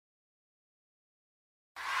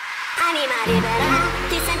Anima libera,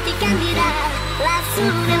 ti senti candida, lassù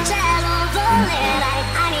nel cielo volerai.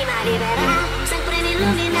 Anima libera, sempre mi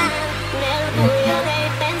illumina nel buio dei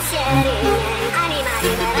pensieri miei. Anima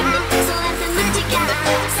libera, solente e magica,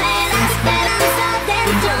 sei la speranza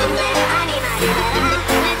dentro me. Anima libera,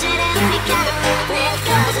 leggera e unica, nel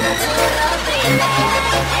cosmo azzurro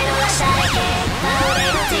brillerai. E non lasciare che paure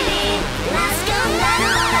inutili nascondano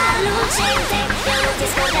la luce in te. Io non ti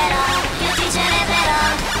scorderò, io ti celebrerò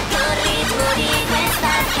col ritmo di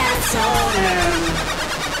questa canzone.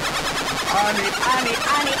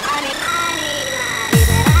 Anima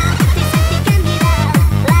libera, ti senti candida,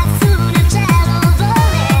 lassù nel cielo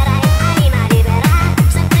volerai. Anima libera,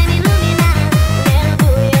 sempre mi illumina nel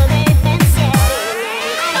buio dei pensieri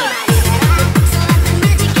miei. Anima libera, solamente e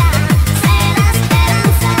magica, sei la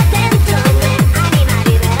speranza dentro me. Anima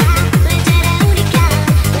libera, leggera e unica,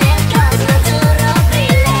 nel cosmo azzurro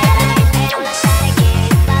brillerai. E non lasciare che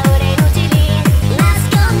paure inutili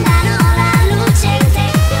nascondano la luce in te.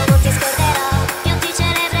 Io non ti scorderò, io ti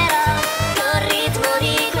celebrerò col ritmo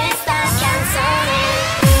di questa canzone.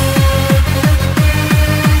 Anima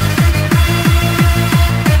libera,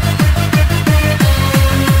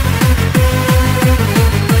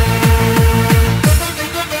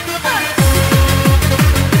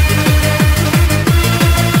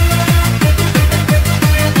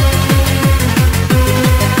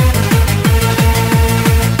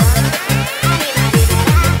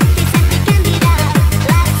 ti senti candida,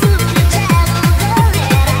 lassù nel cielo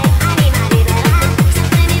volerai. Anima libera,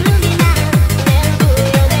 sempre mi illumina nel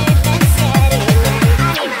buio dei pensieri miei.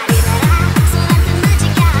 Anima libera, solamente e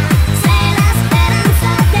magica, sei la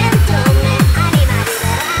speranza dentro me. Anima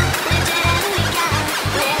libera, leggera e unica,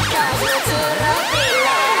 nel cosmo azzurro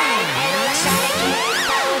brillerai. E non lasciare che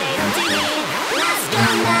paure inutili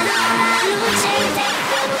nascondano la luce in te.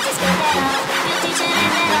 Io non ti scorderò, io ti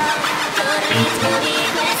celebrerò col ritmo di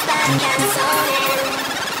questa canzone.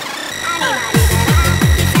 Anima libera,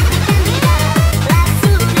 ti senti candida,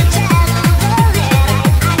 lassù nel cielo volerai.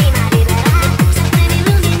 Anima libera, sempre mi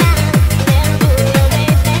illumina nel buio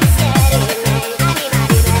dei pensieri miei. Anima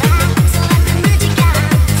libera, solamente e magica,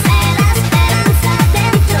 sei la speranza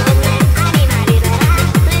dentro me. Anima libera,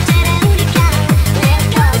 leggera e unica, nel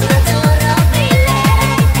cosmo azzurro brillerai.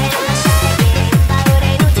 E non lasciare che paure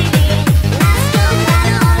inutili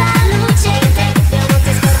nascondano la luce in te. Io non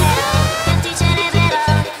ti scorderò, io ti celebrerò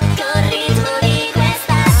col ritmo di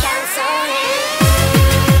questa canzone.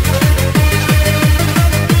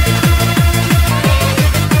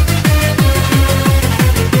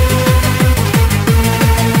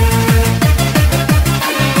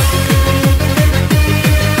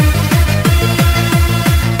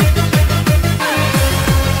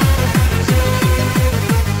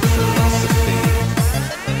 Philosophy.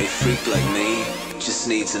 A freak like me just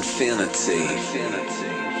needs infinity.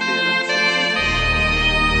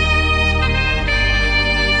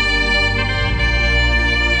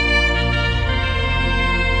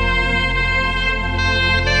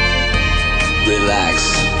 Relax.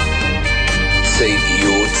 Take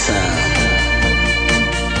your time.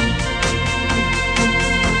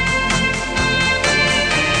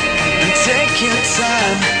 And take your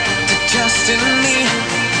time to trust in me,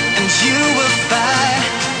 and you will find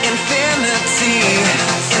infinity,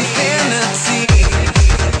 infinity.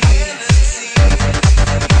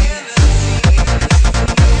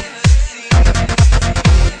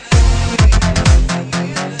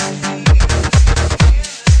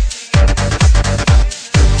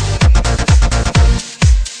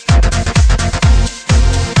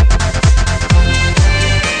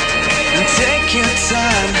 And take your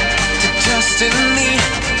time to trust in me,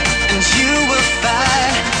 and you will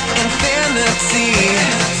find infinity,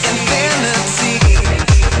 infinity.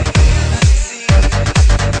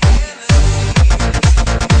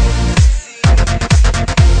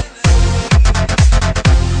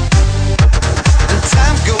 And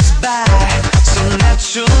time goes by so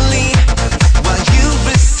naturally while you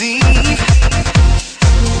receive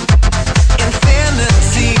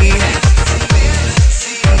infinity.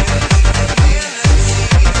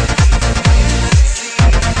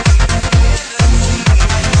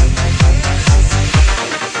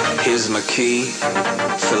 Here's my key,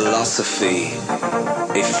 philosophy.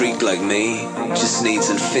 A freak like me just needs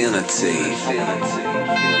infinity.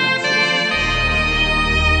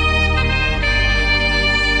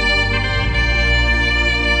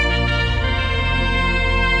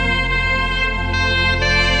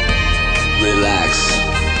 Relax.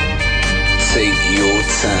 Take your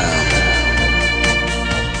time.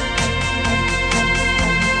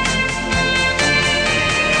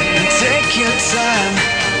 And take your time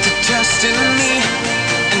to trust in me,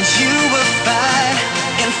 and you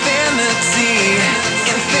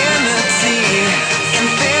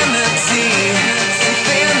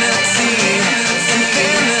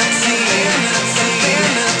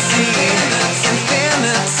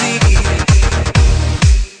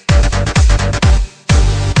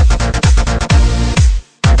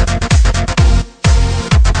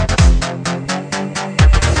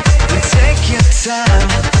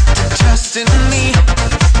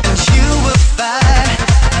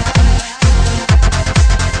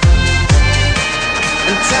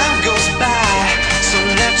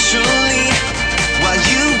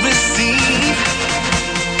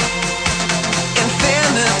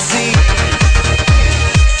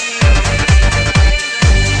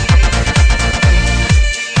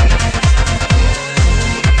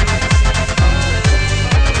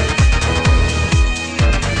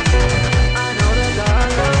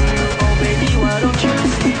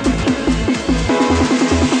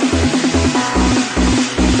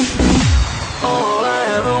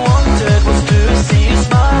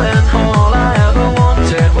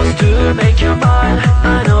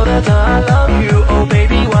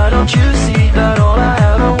don't you see that all I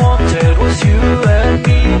ever wanted was you and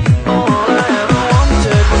me? All I ever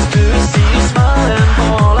wanted was to see you smile, and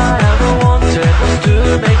all I ever wanted was to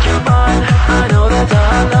make you mine. I know that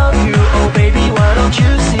I love you, oh baby, why don't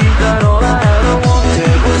you see that all I ever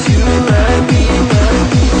wanted was you and me?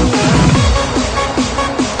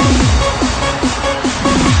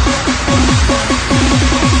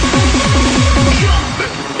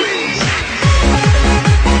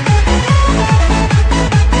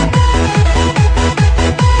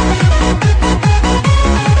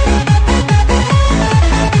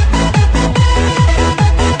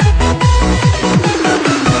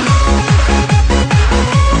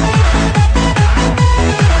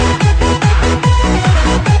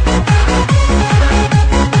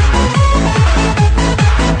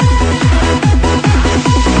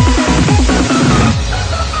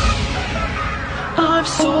 I'm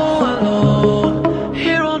so alone,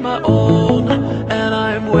 here on my own, and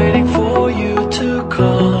I'm waiting for you to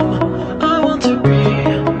come. I want to be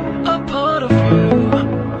a part of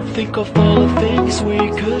you, think of all the things we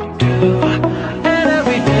could do. And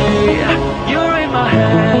every day, you're in my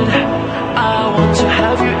head, I want to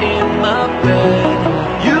have you in my bed.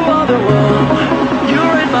 You are the one,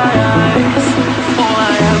 you're in my eyes, all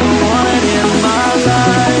I ever wanted in my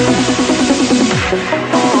life.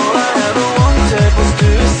 All I ever wanted was to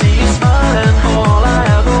see you smile, and all I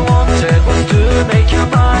ever wanted was to make you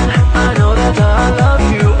mine. I know that I love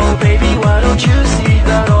you, oh baby, why don't you see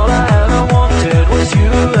that all I ever wanted was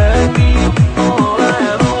you and me? All I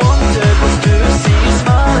ever wanted was to see you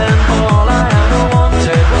smile, and all I ever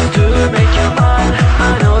wanted was to make you mine.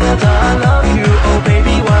 I know that I love you, oh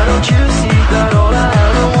baby, why don't you see that all I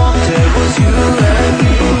ever wanted was you and me?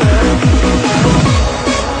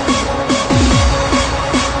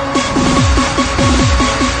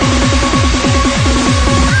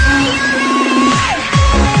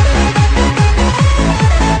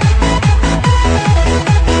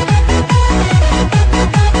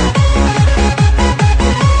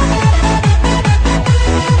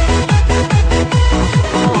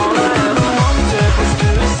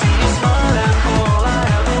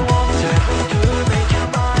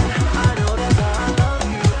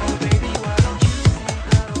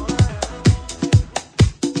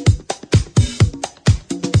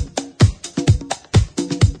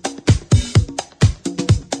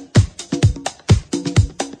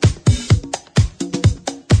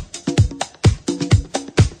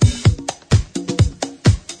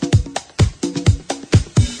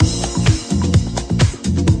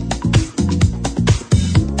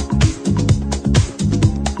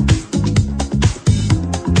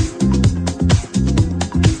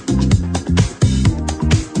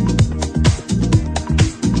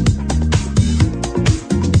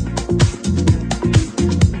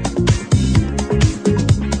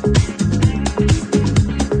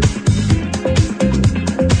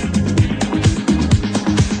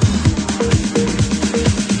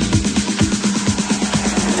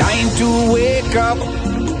 To wake up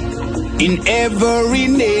in every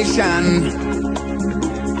nation,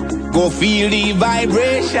 go feel the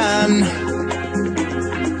vibration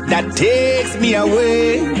that takes me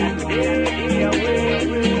away.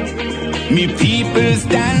 Me people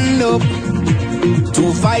stand up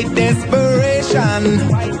to fight desperation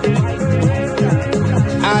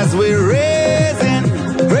as we're raising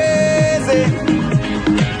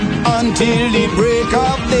until the break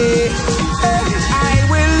of day.